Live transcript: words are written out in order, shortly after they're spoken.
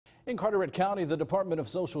In Carteret County, the Department of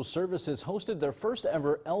Social Services hosted their first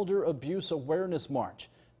ever Elder Abuse Awareness March.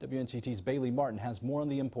 WNCT's Bailey Martin has more on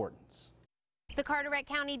the importance. The Carteret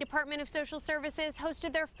County Department of Social Services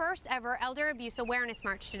hosted their first ever Elder Abuse Awareness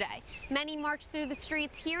March today. Many marched through the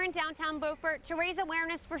streets here in downtown Beaufort to raise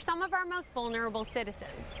awareness for some of our most vulnerable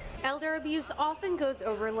citizens. Elder abuse often goes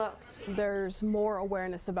overlooked. There's more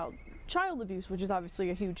awareness about child abuse, which is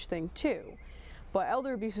obviously a huge thing too, but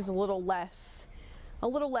elder abuse is a little less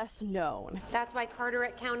known. That's why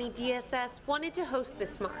Carteret County DSS wanted to host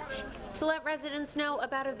this march, to let residents know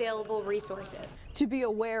about available resources. To be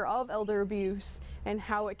aware of elder abuse and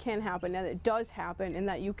how it can happen, and it does happen, and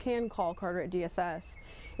that you can call Carteret DSS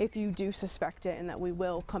if you do suspect it, and that we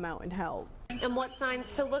will come out and help. And what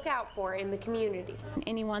signs to look out for in the community.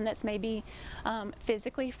 Anyone that's maybe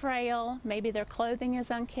physically frail, maybe their clothing is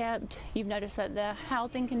unkept, you've noticed that the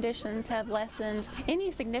housing conditions have lessened.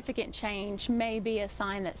 Any significant change may be a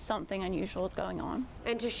sign that something unusual is going on.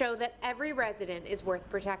 And to show that every resident is worth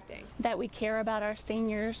protecting. That we care about our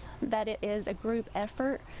seniors, that it is a group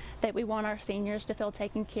effort, that we want our seniors to feel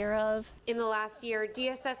taken care of. In the last year,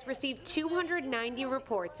 DSS received 290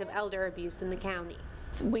 reports of elder abuse in the county.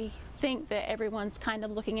 We think that everyone's kind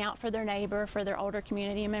of looking out for their neighbor, for their older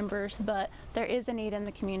community members, but there is a need in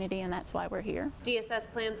the community, and that's why we're here.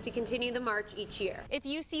 DSS plans to continue the march each year. If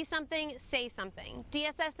you see something, say something.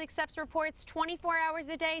 DSS accepts reports 24 hours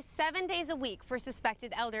a day, 7 days a week for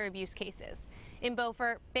suspected elder abuse cases. In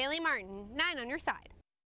Beaufort, Bailey Martin, 9 on your side.